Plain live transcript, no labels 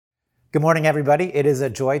Good morning, everybody. It is a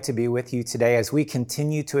joy to be with you today as we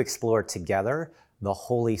continue to explore together the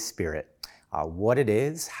Holy Spirit, what it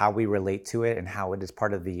is, how we relate to it, and how it is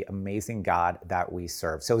part of the amazing God that we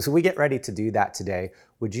serve. So as we get ready to do that today,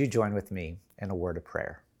 would you join with me in a word of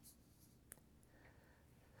prayer?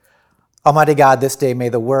 Almighty God, this day may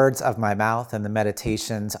the words of my mouth and the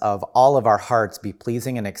meditations of all of our hearts be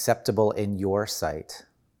pleasing and acceptable in your sight,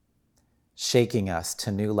 shaking us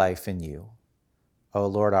to new life in you. O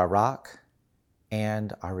Lord, our rock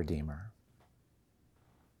and our Redeemer.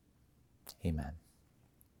 Amen.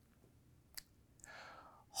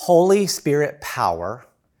 Holy Spirit power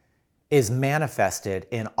is manifested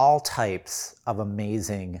in all types of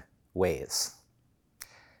amazing ways.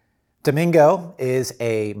 Domingo is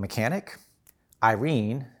a mechanic.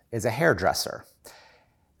 Irene is a hairdresser.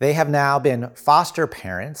 They have now been foster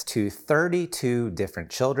parents to 32 different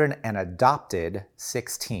children and adopted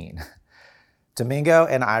 16. Domingo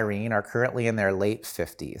and Irene are currently in their late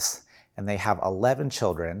 50s, and they have 11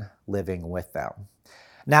 children living with them.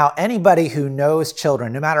 Now, anybody who knows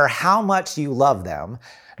children, no matter how much you love them,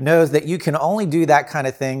 knows that you can only do that kind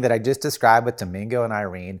of thing that I just described with Domingo and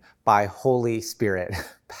Irene by Holy Spirit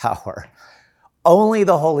power. Only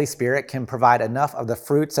the Holy Spirit can provide enough of the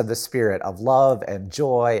fruits of the Spirit of love and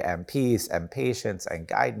joy and peace and patience and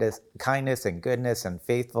kindness and goodness and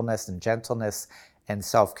faithfulness and gentleness and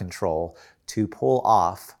self-control to pull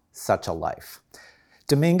off such a life.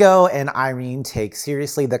 Domingo and Irene take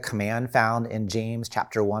seriously the command found in James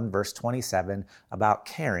chapter 1, verse 27 about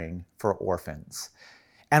caring for orphans.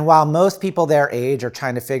 And while most people their age are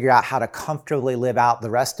trying to figure out how to comfortably live out the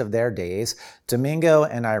rest of their days, Domingo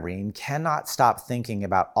and Irene cannot stop thinking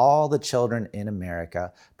about all the children in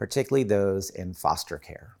America, particularly those in foster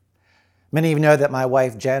care. Many of you know that my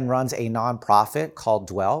wife, Jen, runs a nonprofit called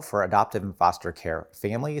Dwell for adoptive and foster care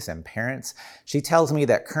families and parents. She tells me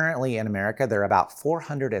that currently in America, there are about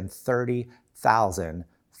 430,000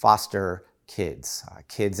 foster kids,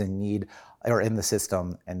 kids in need or in the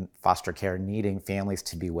system and foster care needing families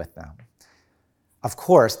to be with them. Of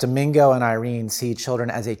course, Domingo and Irene see children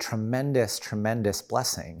as a tremendous, tremendous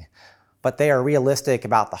blessing, but they are realistic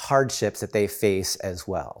about the hardships that they face as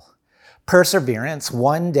well. Perseverance,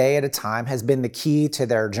 one day at a time, has been the key to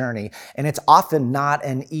their journey, and it's often not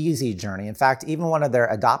an easy journey. In fact, even one of their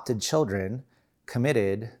adopted children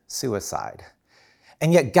committed suicide.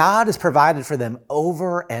 And yet God has provided for them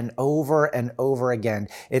over and over and over again.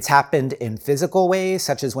 It's happened in physical ways,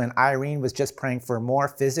 such as when Irene was just praying for more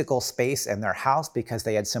physical space in their house because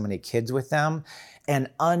they had so many kids with them. And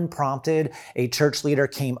unprompted, a church leader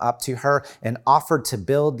came up to her and offered to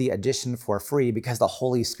build the addition for free because the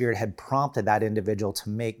Holy Spirit had prompted that individual to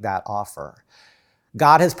make that offer.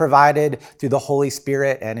 God has provided through the Holy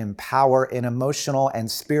Spirit and in power in emotional and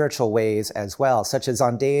spiritual ways as well, such as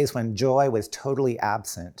on days when joy was totally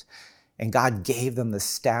absent, and God gave them the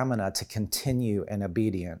stamina to continue in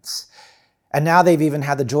obedience. And now they've even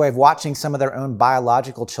had the joy of watching some of their own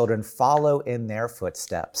biological children follow in their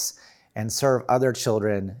footsteps and serve other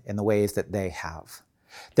children in the ways that they have.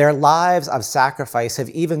 Their lives of sacrifice have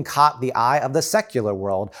even caught the eye of the secular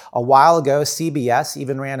world. A while ago, CBS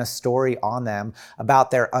even ran a story on them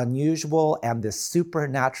about their unusual and the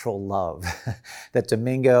supernatural love that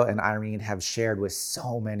Domingo and Irene have shared with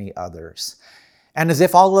so many others. And as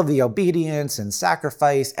if all of the obedience and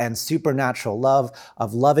sacrifice and supernatural love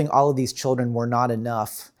of loving all of these children were not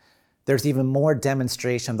enough, there's even more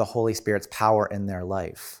demonstration of the Holy Spirit's power in their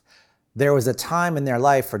life. There was a time in their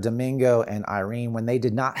life for Domingo and Irene when they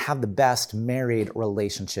did not have the best married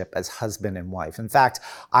relationship as husband and wife. In fact,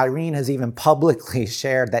 Irene has even publicly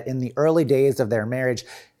shared that in the early days of their marriage,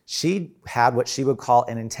 she had what she would call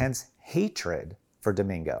an intense hatred for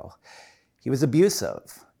Domingo. He was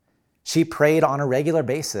abusive. She prayed on a regular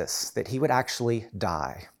basis that he would actually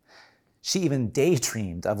die. She even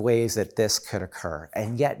daydreamed of ways that this could occur.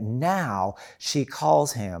 And yet now she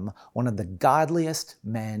calls him one of the godliest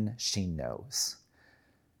men she knows.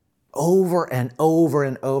 Over and over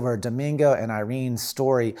and over, Domingo and Irene's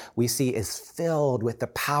story we see is filled with the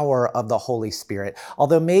power of the Holy Spirit,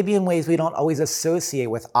 although maybe in ways we don't always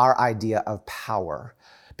associate with our idea of power.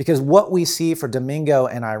 Because what we see for Domingo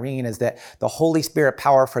and Irene is that the Holy Spirit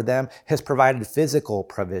power for them has provided physical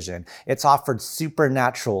provision. It's offered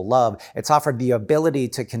supernatural love. It's offered the ability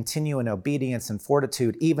to continue in obedience and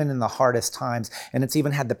fortitude, even in the hardest times. And it's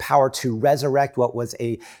even had the power to resurrect what was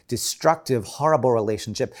a destructive, horrible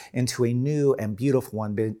relationship into a new and beautiful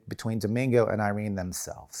one between Domingo and Irene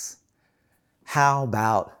themselves. How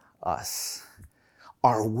about us?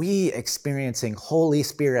 Are we experiencing Holy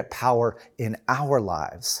Spirit power in our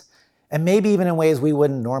lives? And maybe even in ways we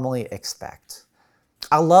wouldn't normally expect.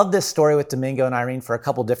 I love this story with Domingo and Irene for a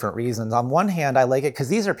couple different reasons. On one hand, I like it because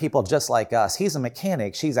these are people just like us. He's a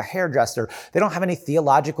mechanic. She's a hairdresser. They don't have any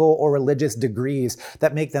theological or religious degrees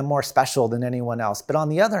that make them more special than anyone else. But on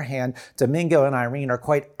the other hand, Domingo and Irene are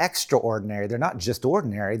quite extraordinary. They're not just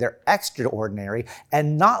ordinary, they're extraordinary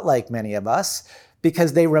and not like many of us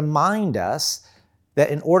because they remind us that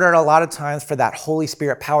in order a lot of times for that Holy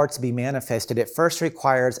Spirit power to be manifested, it first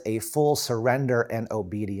requires a full surrender and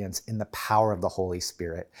obedience in the power of the Holy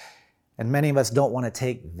Spirit. And many of us don't want to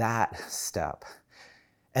take that step.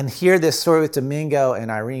 And here, this story with Domingo and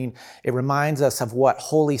Irene, it reminds us of what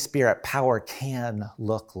Holy Spirit power can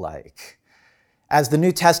look like. As the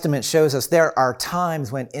New Testament shows us, there are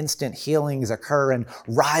times when instant healings occur and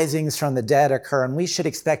risings from the dead occur, and we should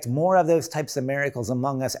expect more of those types of miracles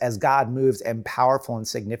among us as God moves in powerful and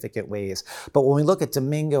significant ways. But when we look at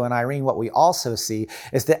Domingo and Irene, what we also see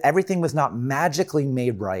is that everything was not magically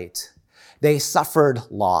made right. They suffered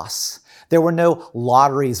loss. There were no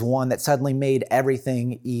lotteries won that suddenly made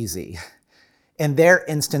everything easy. In their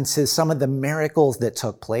instances, some of the miracles that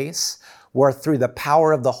took place were through the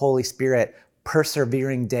power of the Holy Spirit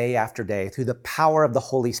persevering day after day, through the power of the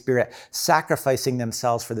Holy Spirit, sacrificing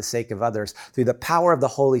themselves for the sake of others, through the power of the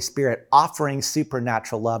Holy Spirit, offering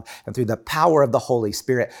supernatural love, and through the power of the Holy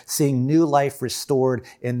Spirit, seeing new life restored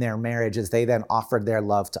in their marriage as they then offered their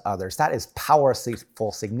love to others. That is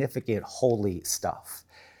powerful, significant, holy stuff.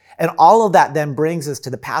 And all of that then brings us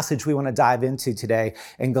to the passage we want to dive into today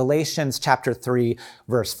in Galatians chapter 3,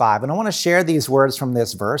 verse 5. And I want to share these words from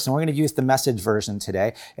this verse, and we're going to use the Message version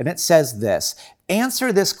today. And it says this: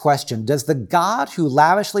 answer this question, does the God who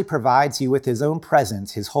lavishly provides you with his own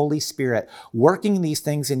presence, his Holy Spirit, working these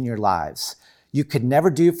things in your lives, you could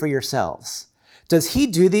never do for yourselves? Does he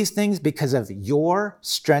do these things because of your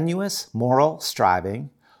strenuous moral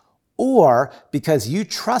striving, or because you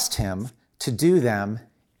trust him to do them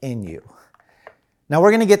in you? Now, we're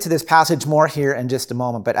going to get to this passage more here in just a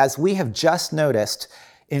moment, but as we have just noticed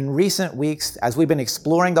in recent weeks, as we've been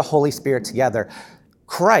exploring the Holy Spirit together,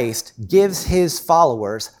 Christ gives his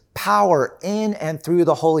followers power in and through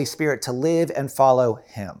the Holy Spirit to live and follow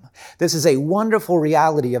him. This is a wonderful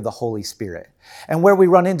reality of the Holy Spirit. And where we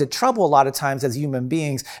run into trouble a lot of times as human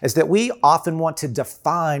beings is that we often want to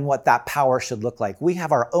define what that power should look like. We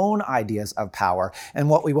have our own ideas of power and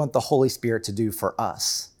what we want the Holy Spirit to do for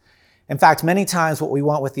us. In fact, many times what we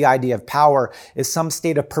want with the idea of power is some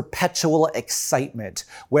state of perpetual excitement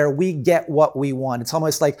where we get what we want. It's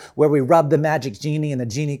almost like where we rub the magic genie and the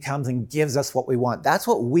genie comes and gives us what we want. That's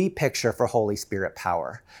what we picture for Holy Spirit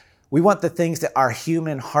power. We want the things that our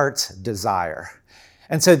human hearts desire.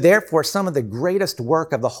 And so therefore, some of the greatest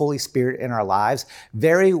work of the Holy Spirit in our lives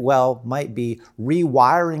very well might be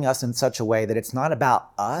rewiring us in such a way that it's not about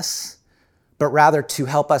us, but rather to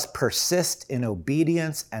help us persist in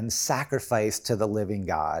obedience and sacrifice to the living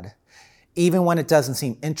God, even when it doesn't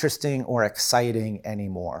seem interesting or exciting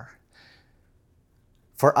anymore.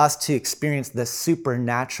 For us to experience the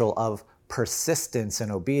supernatural of persistence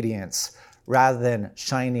and obedience rather than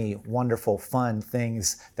shiny, wonderful, fun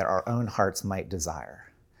things that our own hearts might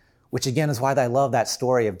desire. Which again is why I love that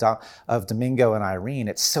story of Domingo and Irene.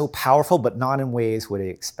 It's so powerful, but not in ways we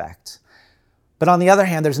expect. But on the other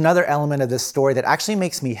hand, there's another element of this story that actually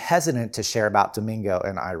makes me hesitant to share about Domingo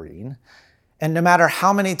and Irene. And no matter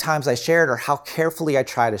how many times I share it or how carefully I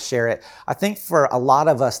try to share it, I think for a lot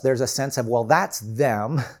of us, there's a sense of, well, that's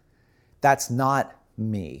them, that's not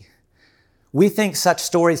me. We think such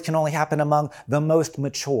stories can only happen among the most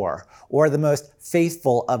mature or the most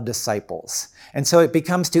faithful of disciples. And so it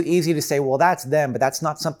becomes too easy to say, well, that's them, but that's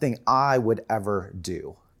not something I would ever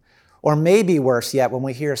do. Or maybe worse yet, when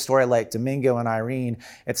we hear a story like Domingo and Irene,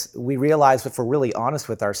 we realize, if we're really honest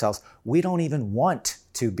with ourselves, we don't even want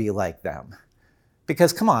to be like them.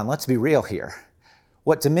 Because come on, let's be real here.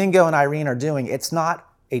 What Domingo and Irene are doing, it's not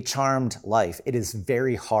a charmed life. It is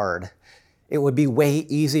very hard. It would be way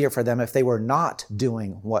easier for them if they were not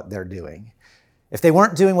doing what they're doing. If they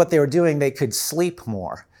weren't doing what they were doing, they could sleep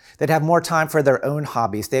more. They'd have more time for their own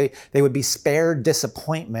hobbies. They would be spared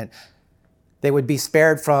disappointment. They would be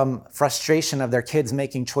spared from frustration of their kids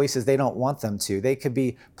making choices they don't want them to. They could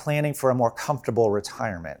be planning for a more comfortable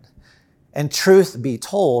retirement. And truth be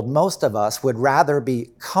told, most of us would rather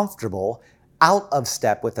be comfortable out of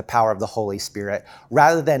step with the power of the Holy Spirit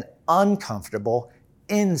rather than uncomfortable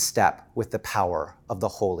in step with the power of the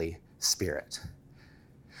Holy Spirit.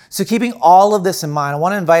 So keeping all of this in mind, I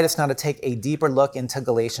want to invite us now to take a deeper look into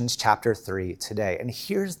Galatians chapter 3 today. And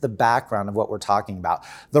here's the background of what we're talking about.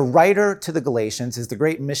 The writer to the Galatians is the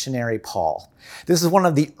great missionary Paul. This is one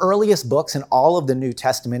of the earliest books in all of the New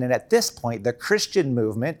Testament, and at this point, the Christian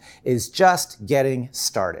movement is just getting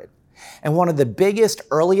started. And one of the biggest,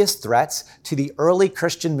 earliest threats to the early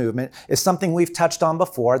Christian movement is something we've touched on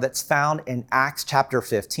before that's found in Acts chapter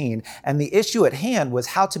 15. And the issue at hand was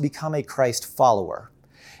how to become a Christ follower.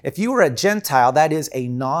 If you were a Gentile, that is a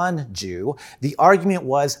non-Jew, the argument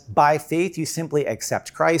was by faith you simply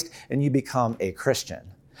accept Christ and you become a Christian.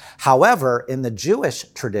 However, in the Jewish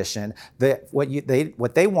tradition,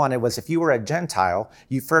 what they wanted was if you were a Gentile,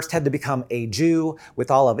 you first had to become a Jew with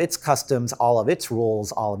all of its customs, all of its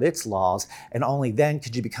rules, all of its laws, and only then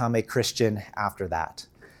could you become a Christian after that.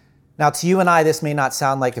 Now, to you and I, this may not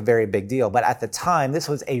sound like a very big deal, but at the time, this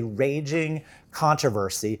was a raging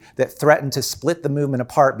controversy that threatened to split the movement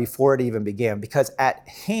apart before it even began, because at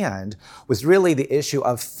hand was really the issue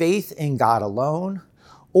of faith in God alone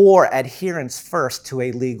or adherence first to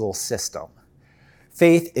a legal system.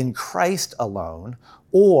 Faith in Christ alone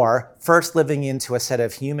or first living into a set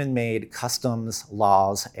of human-made customs,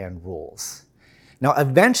 laws, and rules. Now,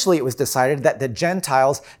 eventually it was decided that the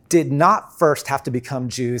Gentiles did not first have to become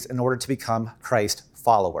Jews in order to become Christ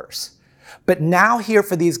followers. But now here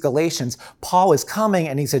for these Galatians, Paul is coming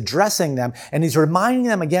and he's addressing them and he's reminding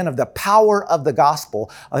them again of the power of the gospel.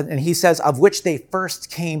 And he says, of which they first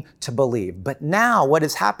came to believe. But now what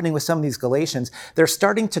is happening with some of these Galatians, they're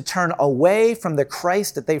starting to turn away from the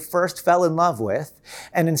Christ that they first fell in love with.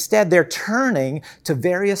 And instead they're turning to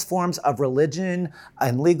various forms of religion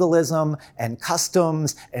and legalism and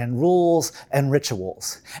customs and rules and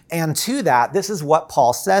rituals. And to that, this is what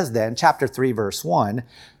Paul says then, chapter 3, verse 1.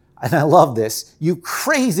 And I love this. You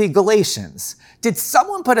crazy Galatians. Did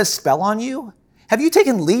someone put a spell on you? Have you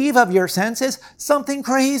taken leave of your senses? Something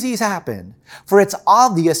crazy's happened. For it's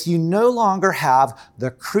obvious you no longer have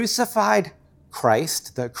the crucified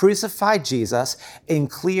Christ, the crucified Jesus, in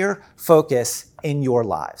clear focus in your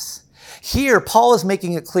lives. Here, Paul is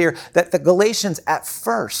making it clear that the Galatians at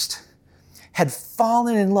first had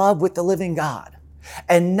fallen in love with the living God.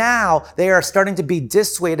 And now they are starting to be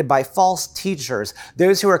dissuaded by false teachers,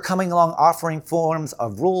 those who are coming along offering forms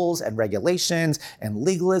of rules and regulations and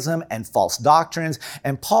legalism and false doctrines.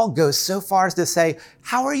 And Paul goes so far as to say,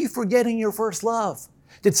 how are you forgetting your first love?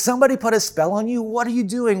 Did somebody put a spell on you? What are you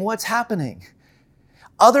doing? What's happening?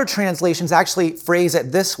 Other translations actually phrase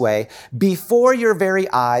it this way: before your very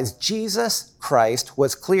eyes, Jesus Christ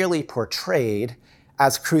was clearly portrayed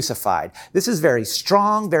as crucified. This is very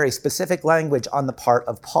strong, very specific language on the part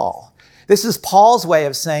of Paul. This is Paul's way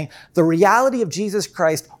of saying the reality of Jesus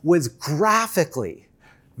Christ was graphically,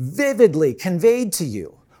 vividly conveyed to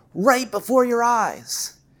you right before your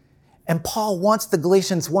eyes. And Paul wants the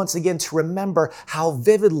Galatians once again to remember how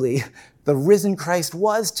vividly the risen Christ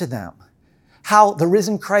was to them, how the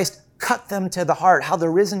risen Christ cut them to the heart, how the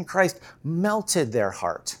risen Christ melted their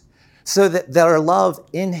heart, so that their love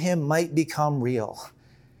in him might become real.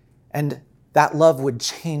 And that love would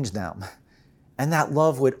change them. And that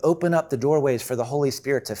love would open up the doorways for the Holy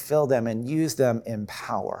Spirit to fill them and use them in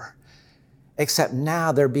power. Except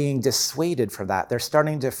now they're being dissuaded from that. They're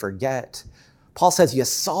starting to forget. Paul says, you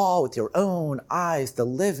saw with your own eyes the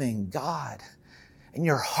living God. And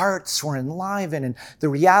your hearts were enlivened. And the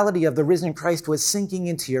reality of the risen Christ was sinking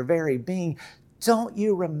into your very being. Don't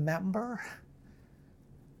you remember?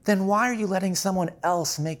 Then why are you letting someone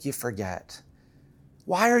else make you forget?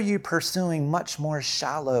 Why are you pursuing much more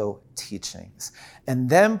shallow teachings? And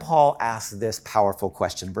then Paul asks this powerful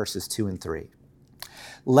question, verses 2 and 3.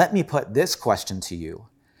 Let me put this question to you.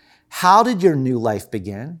 How did your new life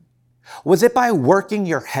begin? Was it by working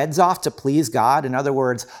your heads off to please God? In other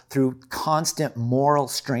words, through constant moral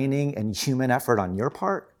straining and human effort on your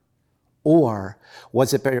part? Or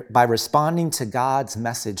was it by responding to God's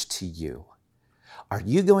message to you? Are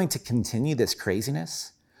you going to continue this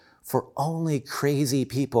craziness? For only crazy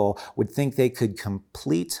people would think they could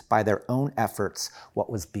complete by their own efforts what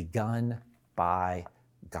was begun by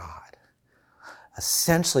God.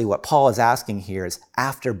 Essentially, what Paul is asking here is,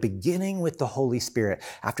 after beginning with the Holy Spirit,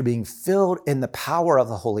 after being filled in the power of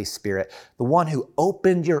the Holy Spirit, the one who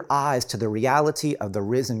opened your eyes to the reality of the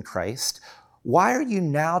risen Christ, why are you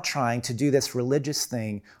now trying to do this religious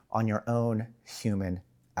thing on your own human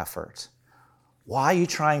effort? Why are you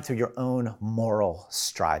trying through your own moral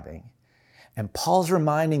striving? And Paul's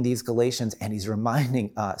reminding these Galatians, and he's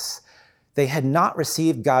reminding us, they had not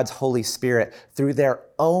received God's Holy Spirit through their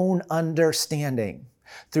own understanding,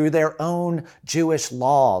 through their own Jewish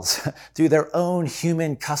laws, through their own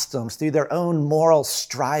human customs, through their own moral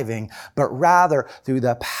striving, but rather through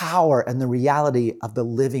the power and the reality of the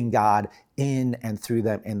living God in and through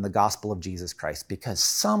them in the gospel of Jesus Christ. Because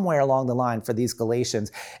somewhere along the line for these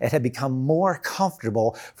Galatians, it had become more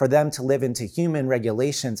comfortable for them to live into human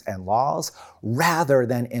regulations and laws rather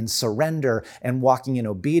than in surrender and walking in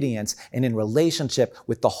obedience and in relationship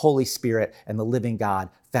with the Holy Spirit and the living God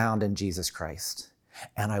found in Jesus Christ.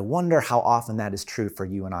 And I wonder how often that is true for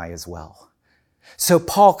you and I as well. So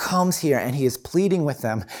Paul comes here and he is pleading with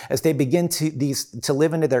them as they begin to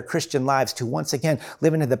live into their Christian lives, to once again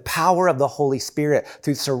live into the power of the Holy Spirit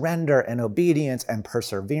through surrender and obedience and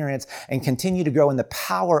perseverance, and continue to grow in the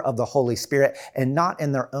power of the Holy Spirit and not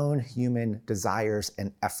in their own human desires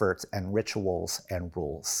and efforts and rituals and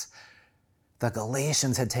rules. The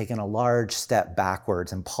Galatians had taken a large step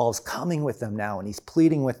backwards, and Paul's coming with them now, and he's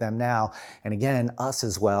pleading with them now, and again, us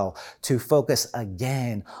as well, to focus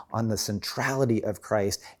again on the centrality of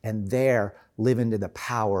Christ and there live into the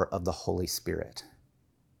power of the Holy Spirit.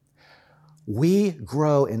 We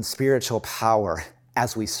grow in spiritual power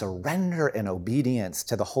as we surrender in obedience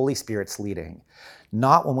to the Holy Spirit's leading,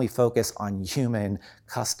 not when we focus on human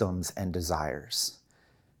customs and desires.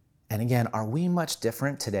 And again, are we much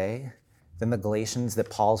different today than the Galatians that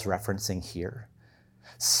Paul's referencing here?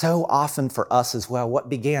 So often for us as well, what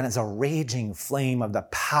began as a raging flame of the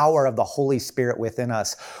power of the Holy Spirit within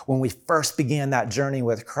us when we first began that journey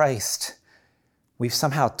with Christ, we've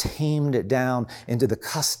somehow tamed it down into the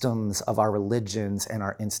customs of our religions and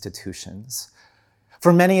our institutions.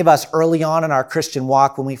 For many of us early on in our Christian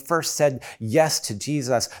walk, when we first said yes to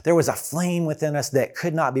Jesus, there was a flame within us that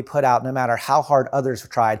could not be put out no matter how hard others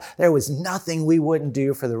tried. There was nothing we wouldn't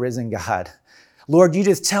do for the risen God. Lord, you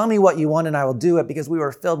just tell me what you want and I will do it, because we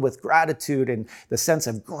were filled with gratitude and the sense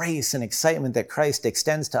of grace and excitement that Christ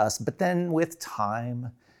extends to us. But then with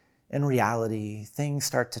time and reality, things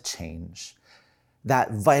start to change.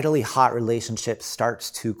 That vitally hot relationship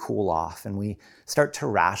starts to cool off, and we start to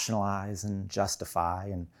rationalize and justify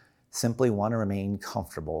and simply want to remain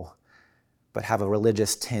comfortable, but have a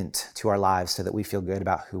religious tint to our lives so that we feel good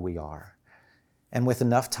about who we are. And with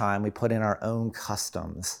enough time, we put in our own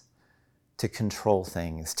customs to control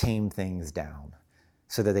things, tame things down,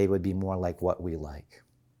 so that they would be more like what we like.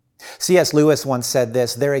 C.S. Lewis once said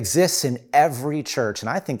this: there exists in every church, and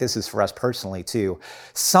I think this is for us personally too,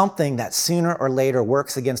 something that sooner or later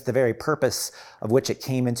works against the very purpose of which it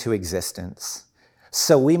came into existence.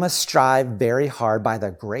 So we must strive very hard by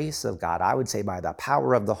the grace of God, I would say by the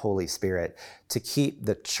power of the Holy Spirit, to keep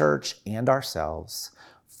the church and ourselves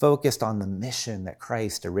focused on the mission that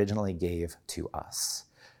Christ originally gave to us.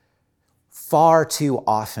 Far too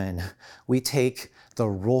often, we take the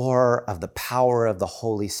roar of the power of the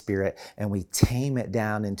Holy Spirit and we tame it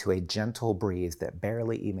down into a gentle breeze that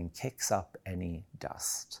barely even kicks up any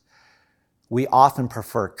dust. We often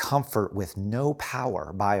prefer comfort with no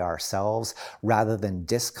power by ourselves rather than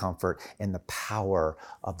discomfort in the power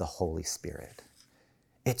of the Holy Spirit.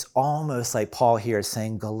 It's almost like Paul here is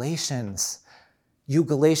saying, Galatians, you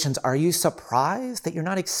Galatians, are you surprised that you're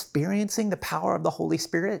not experiencing the power of the Holy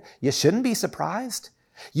Spirit? You shouldn't be surprised.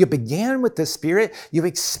 You began with the Spirit. You've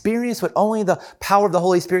experienced what only the power of the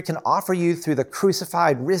Holy Spirit can offer you through the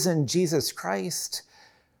crucified, risen Jesus Christ.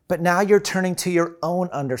 But now you're turning to your own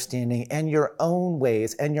understanding and your own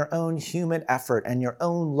ways and your own human effort and your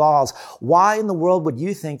own laws. Why in the world would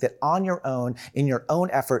you think that on your own, in your own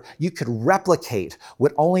effort, you could replicate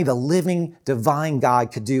what only the living, divine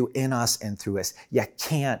God could do in us and through us? You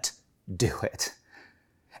can't do it.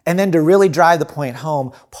 And then to really drive the point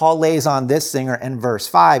home, Paul lays on this singer in verse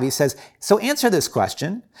 5. He says, so answer this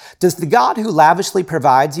question. Does the God who lavishly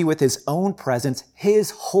provides you with his own presence,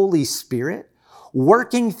 his Holy Spirit,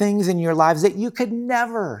 working things in your lives that you could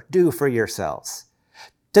never do for yourselves,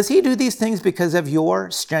 does he do these things because of your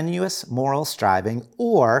strenuous moral striving,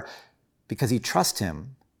 or because he trusts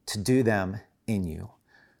him to do them in you?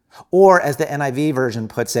 Or as the NIV version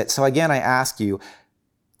puts it, so again I ask you,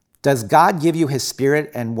 does God give you his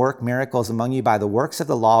Spirit and work miracles among you by the works of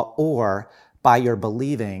the law or by your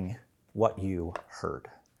believing what you heard?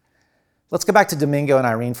 Let's go back to Domingo and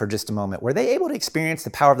Irene for just a moment. Were they able to experience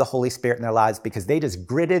the power of the Holy Spirit in their lives because they just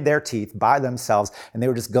gritted their teeth by themselves and they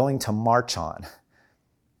were just going to march on?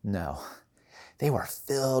 No. They were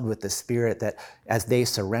filled with the Spirit that, as they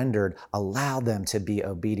surrendered, allowed them to be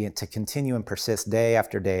obedient, to continue and persist day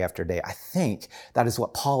after day after day. I think that is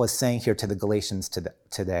what Paul is saying here to the Galatians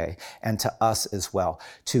today and to us as well,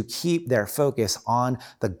 to keep their focus on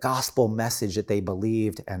the gospel message that they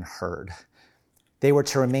believed and heard. They were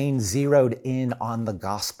to remain zeroed in on the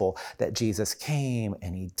gospel that Jesus came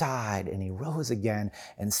and he died and he rose again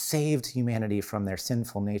and saved humanity from their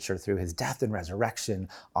sinful nature through his death and resurrection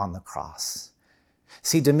on the cross.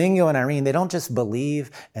 See, Domingo and Irene, they don't just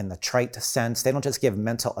believe in the trite sense. They don't just give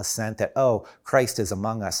mental assent that, oh, Christ is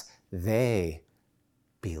among us. They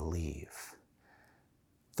believe.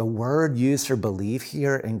 The word used for believe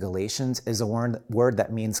here in Galatians is a word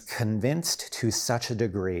that means convinced to such a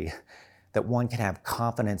degree that one can have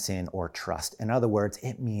confidence in or trust. In other words,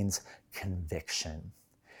 it means conviction.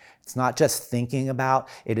 It's not just thinking about,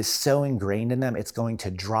 it is so ingrained in them, it's going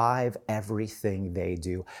to drive everything they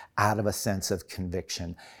do out of a sense of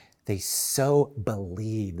conviction. They so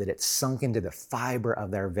believe that it's sunk into the fiber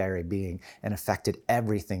of their very being and affected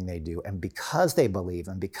everything they do. And because they believe,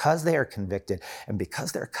 and because they are convicted, and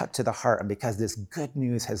because they're cut to the heart, and because this good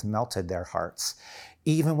news has melted their hearts,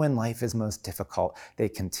 even when life is most difficult, they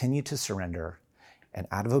continue to surrender. And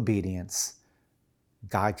out of obedience,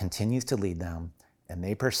 God continues to lead them, and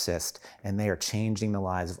they persist, and they are changing the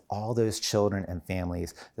lives of all those children and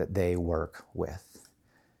families that they work with.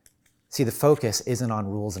 See, the focus isn't on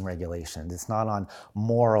rules and regulations. It's not on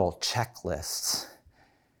moral checklists.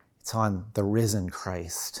 It's on the risen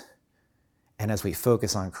Christ. And as we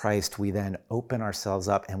focus on Christ, we then open ourselves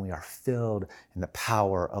up and we are filled in the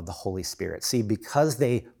power of the Holy Spirit. See, because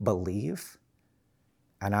they believe,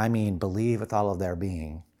 and I mean believe with all of their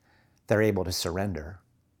being, they're able to surrender.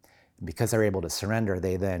 And because they're able to surrender,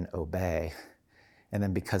 they then obey. And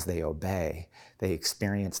then because they obey, they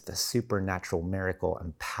experience the supernatural miracle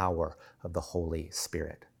and power of the Holy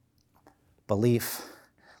Spirit. Belief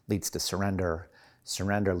leads to surrender.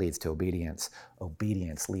 Surrender leads to obedience.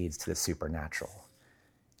 Obedience leads to the supernatural.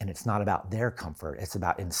 And it's not about their comfort. It's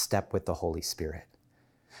about in step with the Holy Spirit.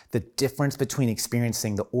 The difference between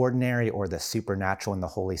experiencing the ordinary or the supernatural in the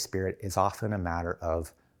Holy Spirit is often a matter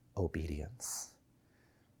of obedience.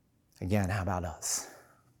 Again, how about us?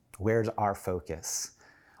 Where's our focus?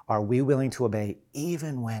 Are we willing to obey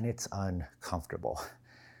even when it's uncomfortable?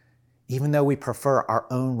 Even though we prefer our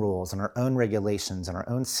own rules and our own regulations and our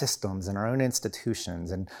own systems and our own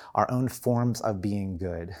institutions and our own forms of being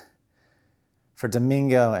good. For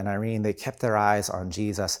Domingo and Irene, they kept their eyes on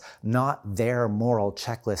Jesus, not their moral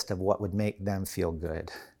checklist of what would make them feel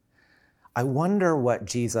good. I wonder what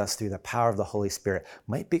Jesus, through the power of the Holy Spirit,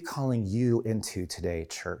 might be calling you into today,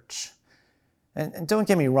 church. And don't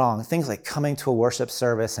get me wrong, things like coming to a worship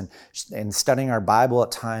service and studying our Bible at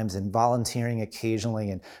times and volunteering occasionally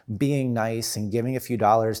and being nice and giving a few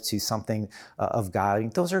dollars to something of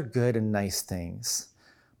God, those are good and nice things.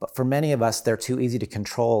 But for many of us, they're too easy to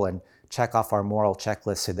control and check off our moral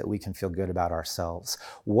checklist so that we can feel good about ourselves.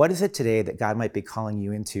 What is it today that God might be calling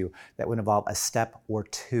you into that would involve a step or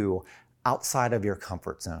two outside of your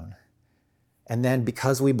comfort zone? And then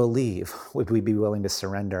because we believe, would we be willing to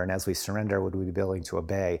surrender? And as we surrender, would we be willing to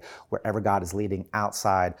obey wherever God is leading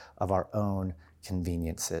outside of our own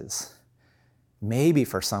conveniences? Maybe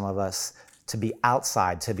for some of us, to be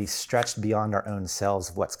outside, to be stretched beyond our own selves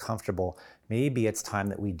of what's comfortable, maybe it's time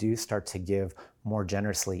that we do start to give more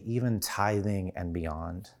generously, even tithing and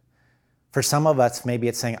beyond. For some of us, maybe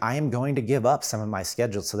it's saying, I am going to give up some of my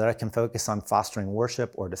schedule so that I can focus on fostering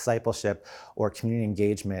worship or discipleship or community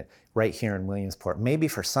engagement right here in Williamsport. Maybe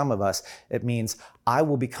for some of us, it means I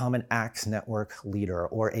will become an Acts Network leader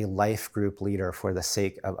or a life group leader for the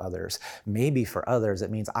sake of others. Maybe for others, it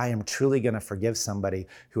means I am truly going to forgive somebody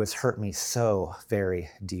who has hurt me so very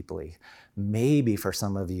deeply. Maybe for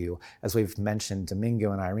some of you, as we've mentioned,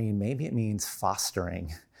 Domingo and Irene, maybe it means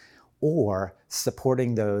fostering or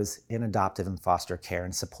supporting those in adoptive and foster care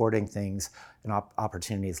and supporting things and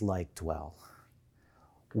opportunities like Dwell.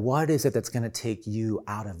 What is it that's going to take you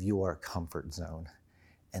out of your comfort zone?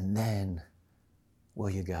 And then will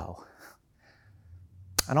you go?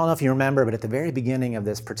 I don't know if you remember, but at the very beginning of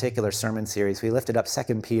this particular sermon series, we lifted up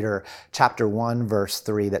 2 Peter chapter 1, verse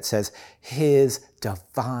 3 that says, His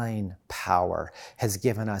divine power has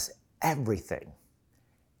given us everything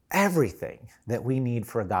that we need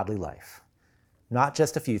for a godly life. Not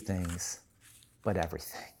just a few things, but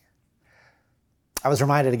everything. I was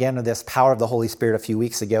reminded again of this power of the Holy Spirit a few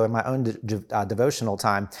weeks ago in my own devotional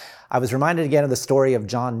time. I was reminded again of the story of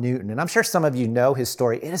John Newton, and I'm sure some of you know his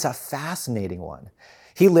story. It is a fascinating one.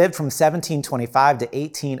 He lived from 1725 to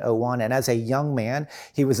 1801, and as a young man,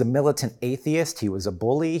 he was a militant atheist, he was a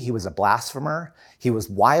bully, he was a blasphemer, he was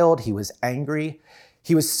wild, he was angry.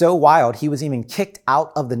 He was so wild, he was even kicked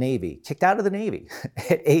out of the Navy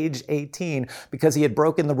at age 18 because he had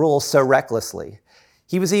broken the rules so recklessly.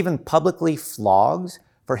 He was even publicly flogged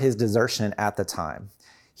for his desertion at the time.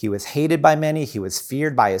 He was hated by many. He was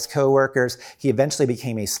feared by his coworkers. He eventually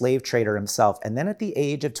became a slave trader himself. And then at the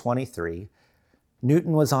age of 23,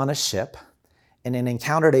 Newton was on a ship and it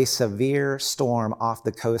encountered a severe storm off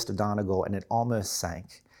the coast of Donegal, and it almost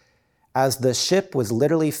sank. As the ship was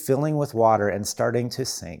literally filling with water and starting to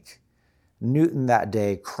sink, Newton that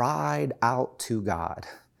day cried out to God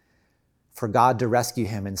for God to rescue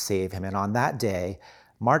him and save him. And on that day,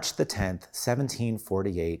 March the 10th,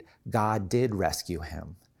 1748, God did rescue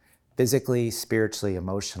him, physically, spiritually,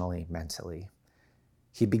 emotionally, mentally.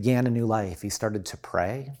 He began a new life. He started to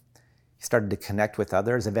pray. He started to connect with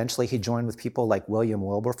others. Eventually, he joined with people like William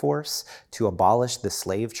Wilberforce to abolish the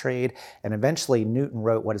slave trade. And eventually, Newton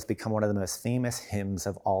wrote what has become one of the most famous hymns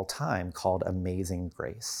of all time called Amazing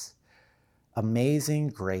Grace. Amazing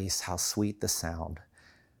grace, how sweet the sound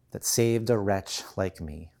that saved a wretch like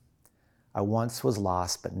me. I once was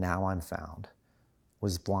lost, but now I'm found.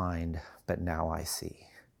 Was blind, but now I see.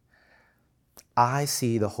 I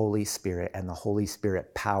see the Holy Spirit and the Holy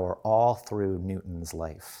Spirit power all through Newton's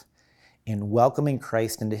life. In welcoming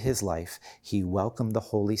Christ into his life, he welcomed the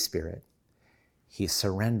Holy Spirit. He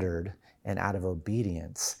surrendered, and out of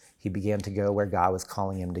obedience, he began to go where God was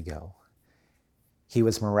calling him to go. He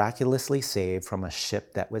was miraculously saved from a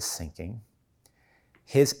ship that was sinking.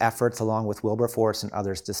 His efforts, along with Wilberforce and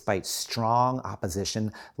others, despite strong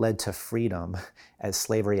opposition, led to freedom as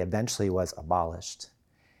slavery eventually was abolished.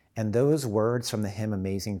 And those words from the hymn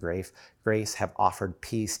Amazing Grace have offered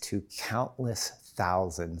peace to countless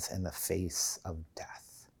thousands in the face of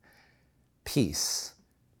death. Peace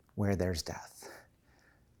where there's death.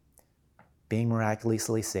 Being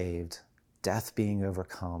miraculously saved, death being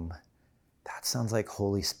overcome, that sounds like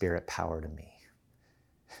Holy Spirit power to me.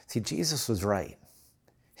 See, Jesus was right.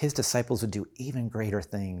 His disciples would do even greater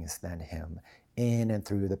things than him in and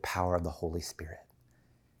through the power of the Holy Spirit.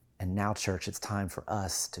 And now, church, it's time for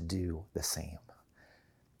us to do the same.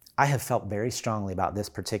 I have felt very strongly about this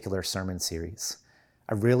particular sermon series.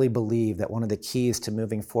 I really believe that one of the keys to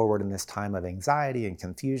moving forward in this time of anxiety and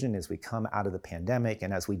confusion as we come out of the pandemic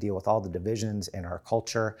and as we deal with all the divisions in our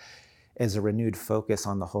culture is a renewed focus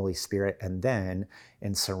on the Holy Spirit, and then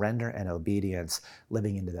in surrender and obedience,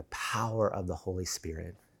 living into the power of the Holy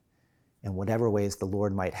Spirit in whatever ways the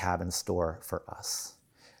Lord might have in store for us.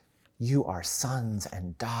 You are sons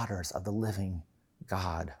and daughters of the living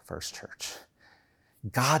God, First Church.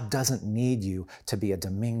 God doesn't need you to be a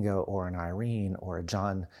Domingo or an Irene or a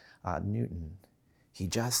John Newton. He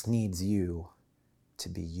just needs you to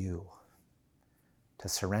be you, to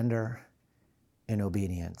surrender in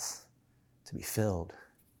obedience, to be filled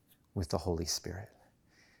with the Holy Spirit.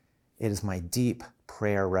 It is my deep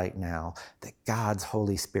prayer right now that God's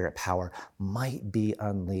Holy Spirit power might be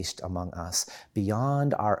unleashed among us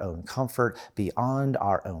beyond our own comfort, beyond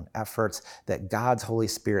our own efforts, that God's Holy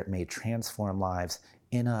Spirit may transform lives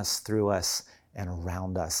in us, through us, and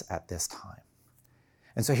around us at this time.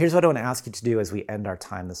 And so here's what I want to ask you to do as we end our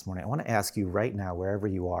time this morning. I want to ask you right now, wherever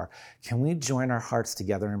you are, can we join our hearts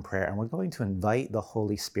together in prayer? And we're going to invite the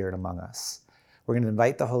Holy Spirit among us. We're going to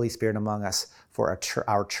invite the Holy Spirit among us for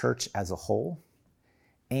our church as a whole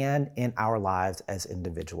and in our lives as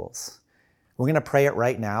individuals. We're going to pray it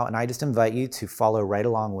right now, and I just invite you to follow right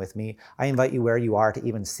along with me. I invite you where you are to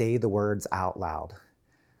even say the words out loud.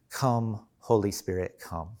 Come, Holy Spirit,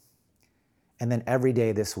 come. And then every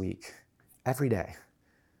day this week, every day,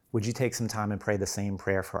 would you take some time and pray the same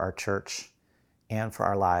prayer for our church and for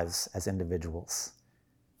our lives as individuals,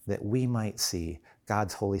 that we might see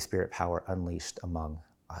God's Holy Spirit power unleashed among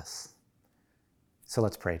us. So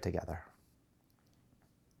let's pray together.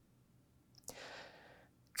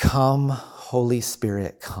 Come, Holy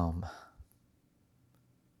Spirit, come.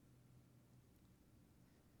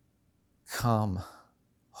 Come,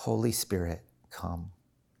 Holy Spirit, come.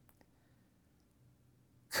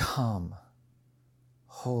 Come,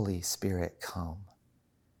 Holy Spirit, come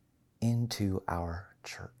into our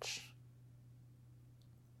church.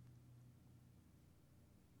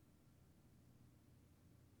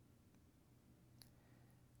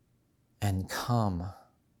 And come,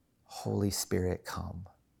 Holy Spirit, come.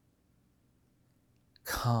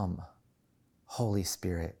 Come, Holy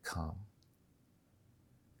Spirit, come.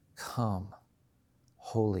 Come,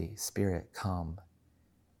 Holy Spirit, come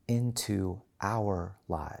into our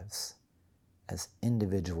lives as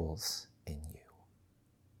individuals in you.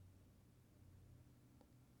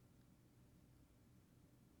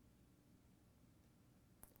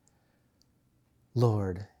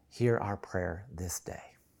 Lord, hear our prayer this day.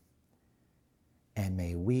 And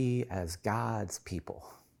may we, as God's people,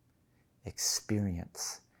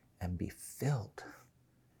 experience and be filled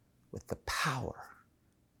with the power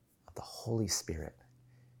of the Holy Spirit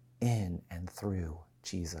in and through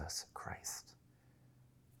Jesus Christ.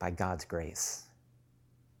 By God's grace,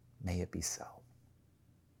 may it be so.